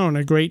bring down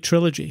a great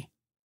trilogy.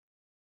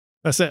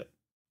 That's it.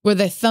 Were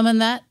they thumbing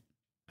that?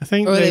 I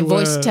think or were they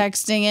voice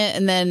texting it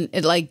and then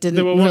it like didn't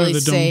they were really one of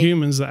the dumb say...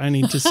 humans that I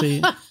need to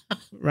see.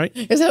 Right?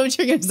 Is that what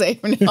you're going to say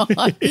from now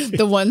on?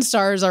 The 1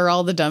 stars are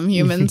all the dumb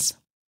humans.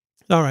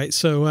 All right,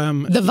 so...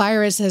 the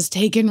virus has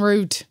taken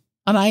root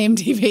on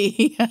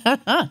IMDb.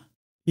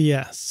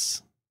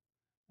 Yes.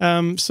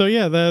 So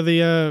yeah, they're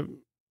the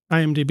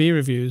IMDB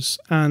reviews,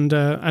 and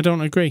I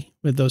don't agree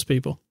with those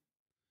people.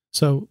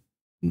 So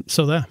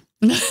there.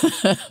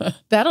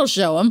 That'll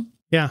show them.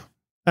 Yeah.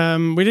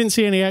 We didn't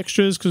see any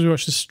extras because we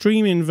watched the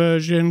streaming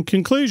version.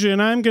 Conclusion,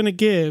 I'm going to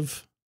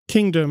give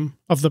Kingdom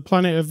of the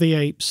Planet of the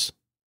Apes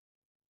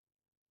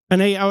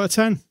an 8 out of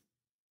 10.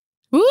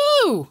 Woo!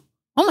 Oh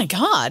my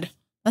God.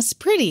 That's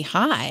pretty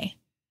high.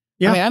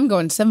 Yeah. I mean, I'm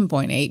going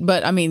 7.8,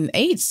 but I mean,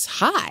 8's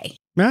high.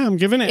 Yeah, I'm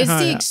giving it It's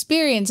high. the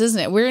experience, isn't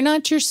it? We're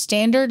not your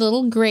standard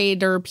little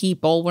grader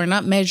people. We're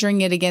not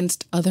measuring it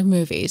against other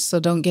movies. So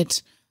don't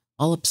get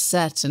all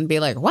upset and be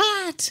like,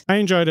 what? I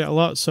enjoyed it a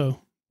lot, so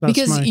that's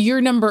because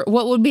your number,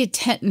 what would be a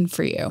 10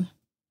 for you?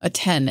 A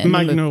 10. In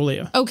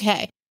Magnolia.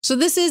 Okay. So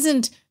this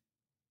isn't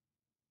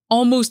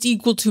almost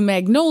equal to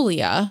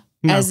Magnolia,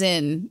 as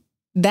in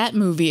that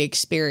movie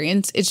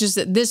experience. It's just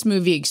that this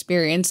movie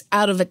experience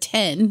out of a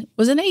 10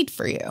 was an 8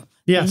 for you.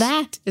 Yes.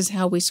 That is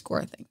how we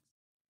score things.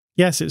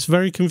 Yes, it's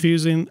very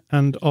confusing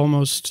and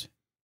almost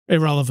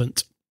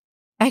irrelevant.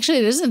 Actually,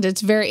 it isn't.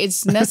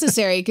 It's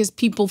necessary because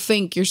people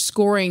think you're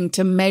scoring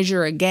to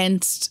measure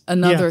against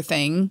another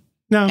thing.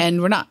 No.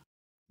 And we're not.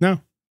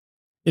 No.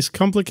 It's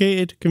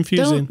complicated,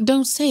 confusing.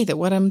 Don't say that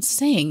what I'm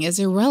saying is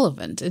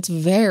irrelevant. It's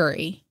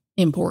very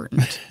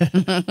important.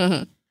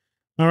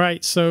 All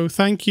right, so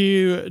thank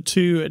you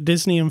to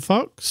Disney and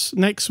Fox.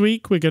 Next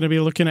week, we're going to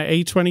be looking at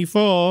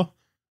A24,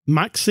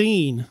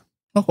 Maxine.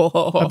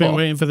 I've been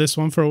waiting for this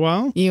one for a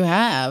while. You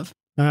have.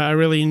 I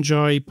really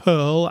enjoy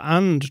Pearl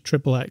and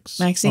XXX.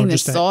 Maxine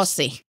is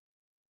saucy.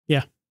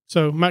 Yeah.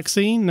 So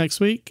Maxine next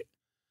week.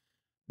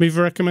 Movie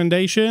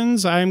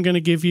recommendations. I'm going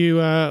to give you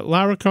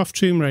Lara Croft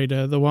Tomb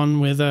Raider, the one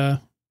with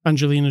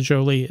Angelina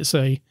Jolie.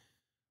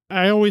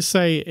 I always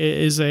say it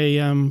is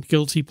a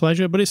guilty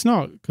pleasure, but it's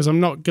not because I'm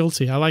not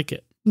guilty. I like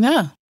it.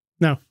 No,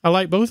 I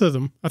like both of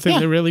them. I think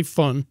they're really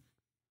fun,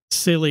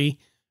 silly,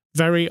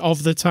 very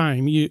of the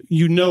time.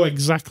 You know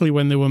exactly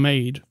when they were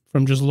made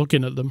from just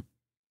looking at them.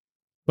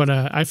 But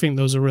I think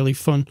those are really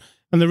fun.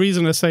 And the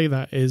reason I say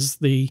that is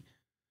the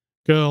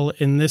girl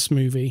in this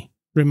movie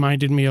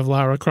reminded me of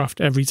Lara Croft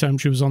every time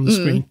she was on the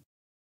screen.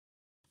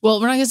 Well,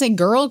 we're not going to say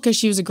girl because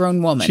she was a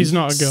grown woman. She's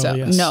not a girl, so,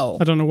 yes. No.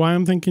 I don't know why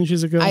I'm thinking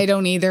she's a girl. I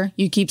don't either.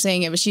 You keep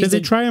saying it, but she's... Did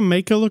they try and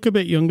make her look a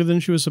bit younger than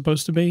she was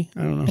supposed to be?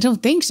 I don't know. I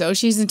don't think so.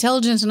 She's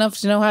intelligent enough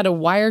to know how to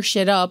wire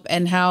shit up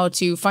and how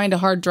to find a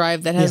hard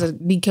drive that has a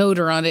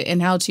decoder on it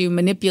and how to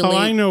manipulate... Oh,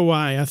 I know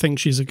why I think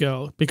she's a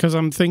girl. Because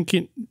I'm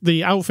thinking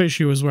the outfit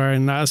she was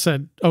wearing, that I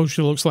said, oh,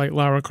 she looks like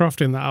Lara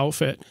Croft in that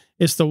outfit.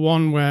 It's the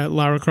one where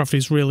Lara Croft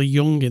is really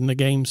young in the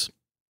games.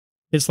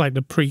 It's like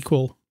the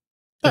prequel.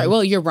 All right,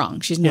 well, you're wrong.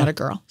 She's not a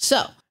girl.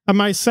 So... And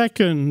my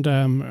second...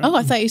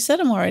 I thought you said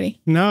them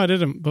already. No, I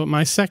didn't. But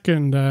my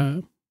second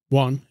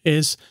one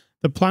is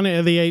the Planet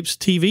of the Apes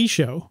TV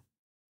show,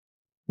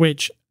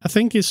 which I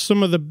think is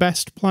some of the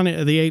best Planet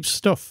of the Apes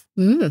stuff.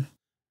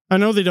 I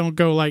know they don't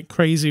go like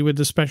crazy with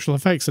the special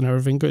effects and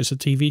everything because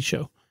it's a TV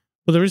show.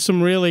 But there is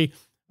some really...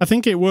 I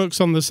think it works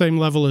on the same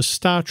level as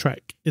Star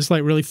Trek. It's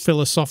like really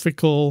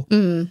philosophical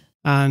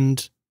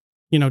and,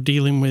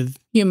 dealing with...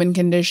 human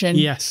condition.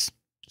 Yes.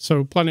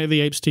 So Planet of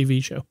the Apes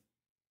TV show.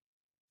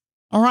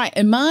 All right.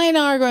 And mine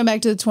are going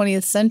back to the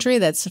 20th century.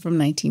 That's from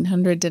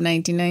 1900 to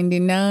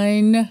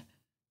 1999.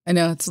 I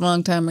know it's a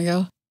long time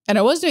ago. And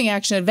I was doing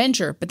action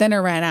adventure, but then I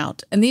ran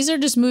out. And these are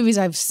just movies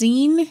I've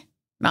seen,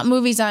 not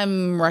movies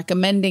I'm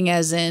recommending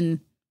as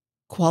in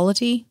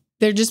quality.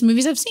 They're just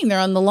movies I've seen. They're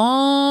on the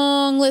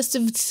long list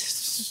of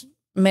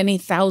many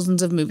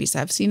thousands of movies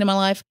I've seen in my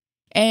life.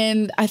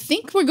 And I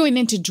think we're going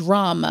into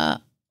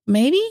drama,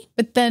 maybe,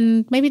 but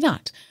then maybe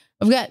not.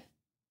 I've got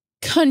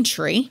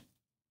Country,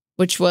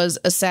 which was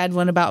a sad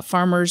one about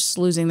farmers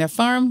losing their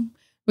farm.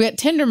 We got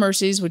Tender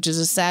Mercies, which is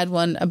a sad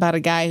one about a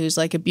guy who's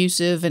like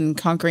abusive and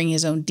conquering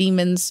his own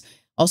demons,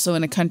 also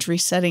in a country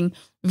setting.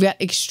 We've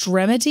got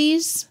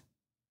Extremities.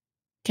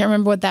 Can't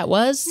remember what that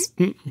was.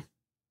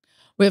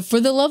 We have For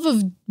the Love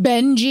of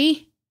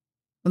Benji.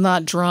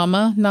 Not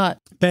drama, not...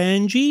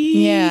 Benji?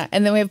 Yeah,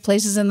 and then we have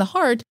Places in the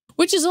Heart,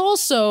 which is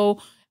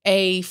also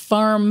a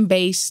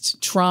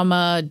farm-based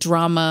trauma,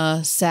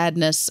 drama,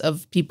 sadness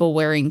of people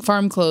wearing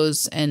farm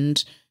clothes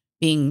and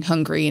being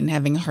hungry and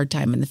having a hard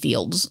time in the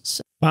fields.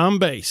 So.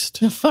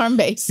 Farm-based.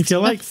 Farm-based. If you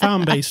like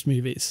farm-based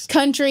movies.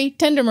 Country,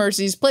 Tender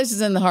Mercies,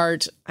 Places in the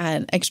Heart,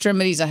 and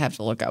Extremities I have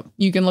to look up.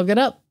 You can look it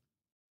up.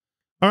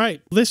 All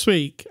right. This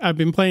week, I've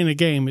been playing a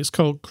game. It's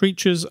called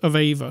Creatures of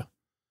Ava.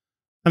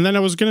 And then I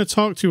was going to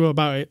talk to you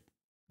about it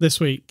this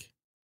week.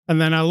 And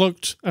then I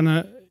looked,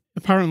 and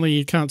apparently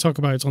you can't talk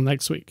about it till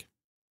next week.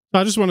 So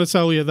I just want to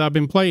tell you that I've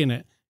been playing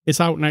it. It's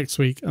out next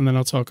week, and then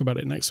I'll talk about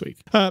it next week.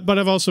 But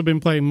I've also been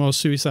playing more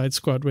Suicide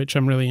Squad, which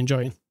I'm really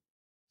enjoying.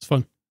 It's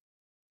fun.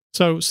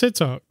 So,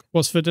 Cidtalk,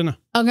 what's for dinner?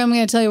 Okay, I'm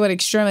going to tell you what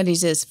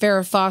Extremities is.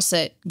 Farrah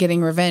Fawcett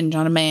getting revenge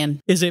on a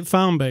man. Is it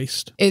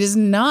farm-based? It is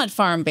not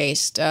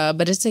farm-based,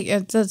 but it's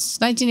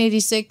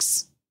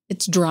 1986.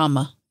 It's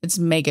drama. It's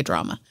mega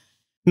drama.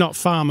 Not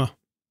farmer.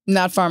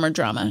 Not farmer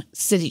drama.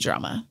 City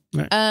drama.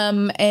 Right.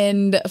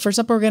 And for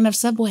supper, we're going to have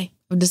Subway.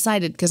 I've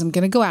decided because I'm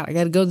going to go out. I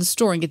got to go to the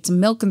store and get some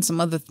milk and some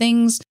other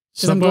things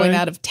because I'm going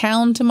out of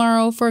town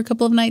tomorrow for a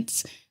couple of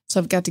nights. So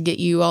I've got to get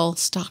you all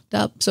stocked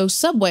up. So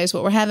Subway is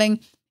what we're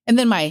having. And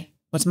then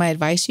what's my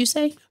advice, you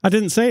say? I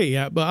didn't say it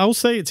yet, but I'll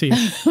say it to you.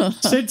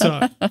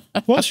 Cidtalk,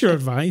 what's your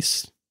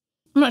advice?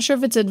 I'm not sure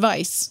if it's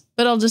advice,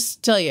 but I'll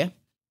just tell you. All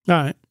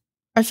right.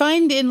 I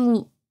find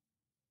in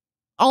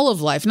all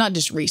of life, not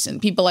just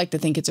recent, people like to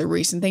think it's a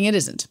recent thing. It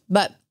isn't.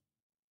 But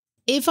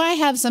if I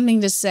have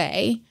something to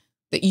say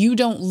that you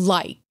don't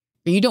like,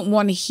 or you don't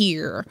want to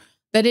hear,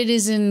 that it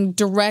is in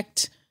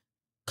direct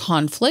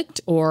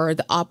conflict or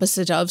the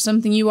opposite of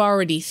something you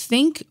already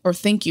think or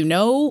think you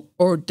know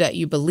or that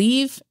you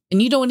believe, and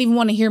you don't even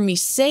want to hear me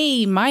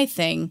say my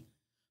thing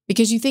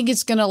because you think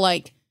it's going to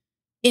like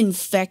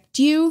infect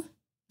you,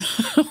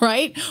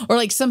 right? Or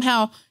like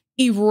somehow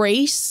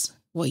erase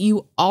what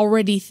you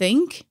already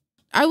think.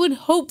 I would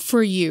hope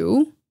for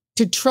you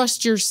to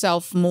trust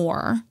yourself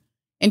more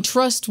and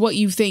trust what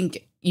you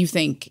think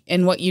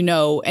and what you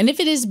know. And if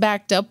it is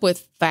backed up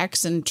with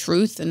facts and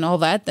truth and all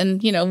that, then,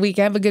 we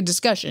can have a good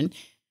discussion.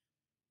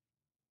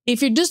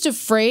 If you're just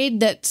afraid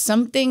that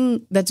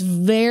something that's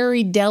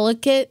very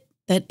delicate,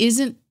 that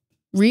isn't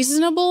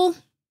reasonable,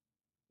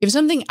 if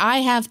something I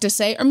have to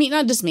say, or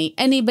not just me,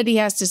 anybody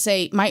has to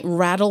say might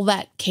rattle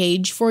that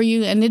cage for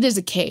you, and it is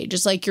a cage.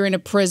 It's like you're in a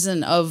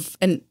prison of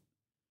an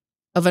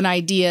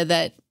idea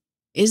that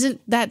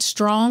isn't that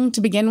strong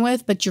to begin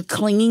with, but you're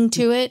clinging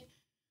to it,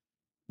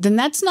 then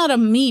that's not a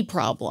me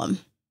problem.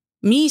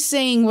 Me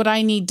saying what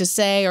I need to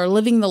say or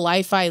living the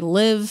life I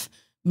live,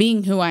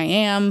 being who I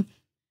am,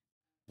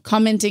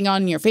 commenting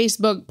on your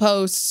Facebook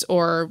posts,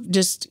 or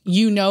just,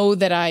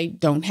 that I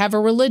don't have a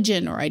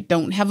religion or I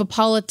don't have a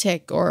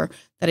politic or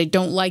that I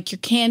don't like your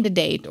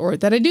candidate or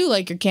that I do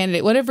like your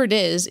candidate, whatever it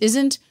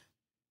isn't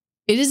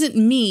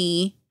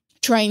me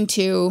trying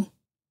to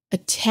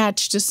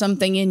attach to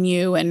something in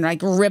you and like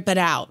rip it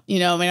out.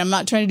 I'm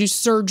not trying to do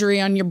surgery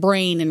on your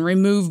brain and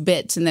remove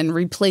bits and then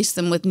replace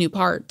them with new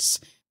parts.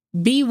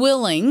 Be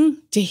willing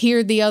to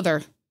hear the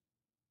other.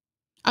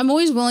 I'm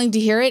always willing to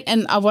hear it.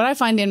 And what I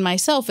find in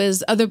myself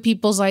is other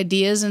people's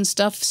ideas and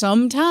stuff.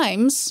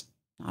 Sometimes,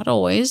 not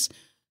always,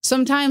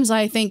 sometimes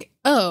I think,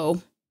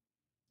 oh,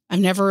 I've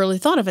never really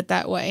thought of it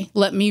that way.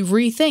 Let me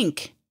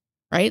rethink,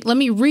 right? Let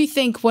me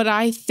rethink what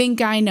I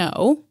think I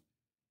know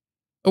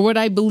or what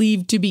I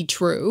believe to be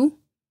true.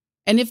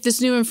 And if this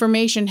new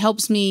information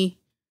helps me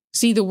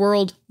see the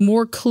world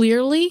more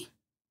clearly,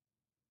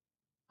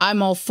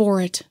 I'm all for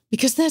it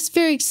because that's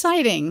very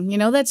exciting.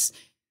 That's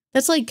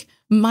like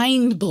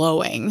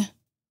mind-blowing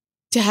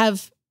to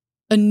have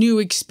a new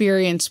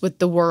experience with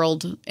the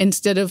world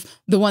instead of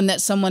the one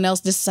that someone else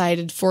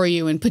decided for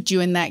you and put you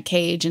in that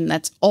cage, and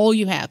that's all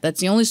you have. That's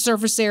the only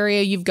surface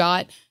area you've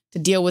got to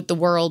deal with the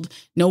world.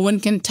 No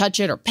one can touch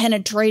it or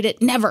penetrate it.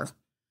 Never.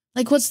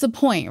 Like, what's the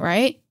point,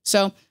 right?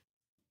 So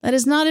that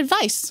is not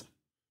advice.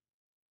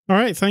 All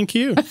right, thank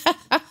you.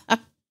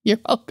 You're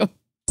welcome.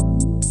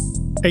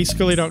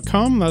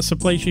 Ascully.com, that's the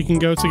place you can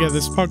go to get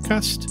this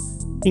podcast.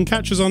 You can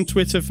catch us on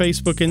Twitter,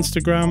 Facebook,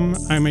 Instagram.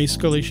 I'm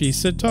Ascully,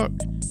 she's Cidtalk.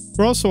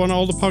 We're also on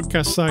all the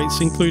podcast sites,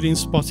 including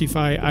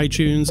Spotify,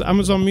 iTunes,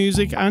 Amazon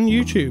Music, and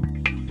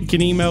YouTube. You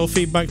can email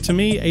feedback to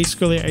me,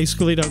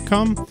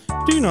 ascully@ascully.com.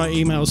 Do not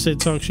email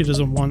Cidtalk, she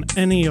doesn't want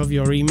any of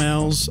your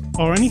emails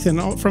or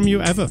anything from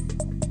you ever.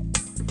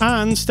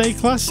 And stay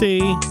classy,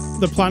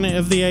 the Planet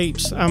of the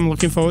Apes. I'm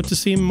looking forward to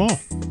seeing more.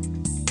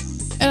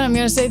 And I'm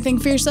going to say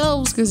think for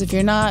yourselves, because if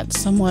you're not,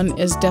 someone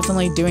is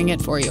definitely doing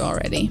it for you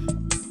already.